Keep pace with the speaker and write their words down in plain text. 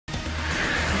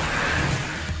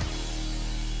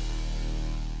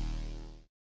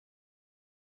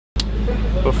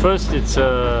But first, it's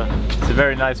a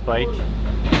very nice bike.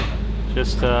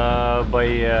 Just by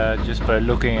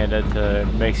looking at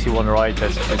it, makes you want to ride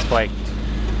this bike.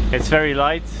 It's very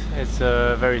light. It's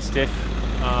very stiff.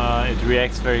 It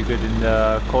reacts very good in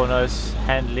the corners.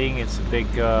 Handling, it's a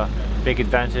big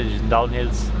advantage in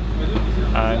downhills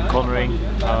and cornering.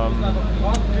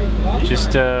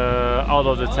 Just out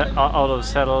of the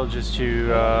saddle, just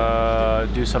to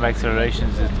do some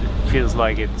accelerations. It feels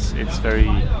like it's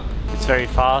very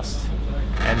fast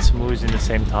and smooth in the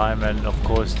same time, and of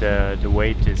course the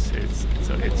weight it's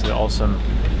an awesome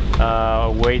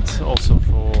weight also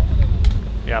for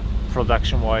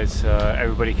production wise.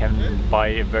 Everybody can buy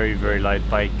a very light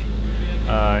bike,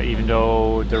 even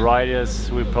though the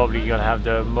riders, we're probably gonna have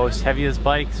the most heaviest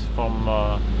bikes from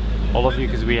all of you,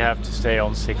 because we have to stay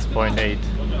on 6.8.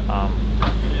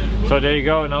 So there you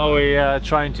go. Now we're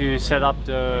trying to set up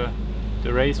the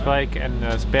race bike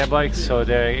and spare bikes so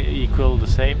they're equal, the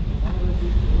same.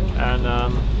 And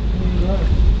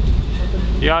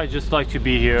yeah, I just like to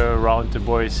be here around the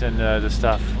boys and the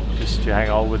staff, just to hang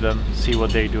out with them, see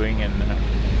what they're doing. And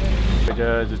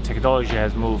the technology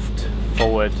has moved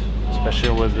forward,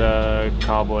 especially with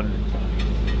carbon,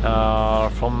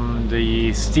 from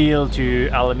the steel to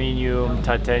aluminium,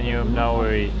 titanium. Now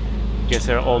we guess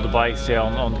all the bikes are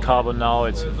on carbon now.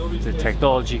 It's the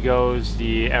technology goes,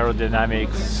 the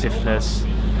aerodynamics, stiffness,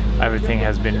 everything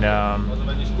has been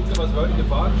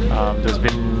there's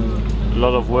been a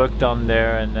lot of work done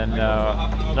there. And then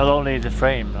not only the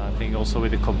frame, I think also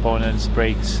with the components,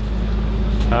 brakes,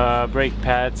 brake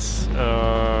pads,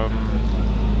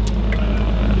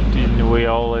 we're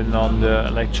all in on the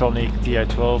electronic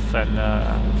Di12, and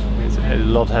a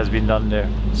lot has been done there.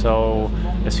 So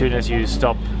as soon as you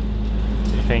stop,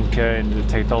 I think in the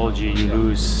technology you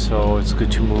lose, so it's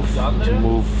good to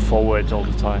move forward all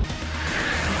the time.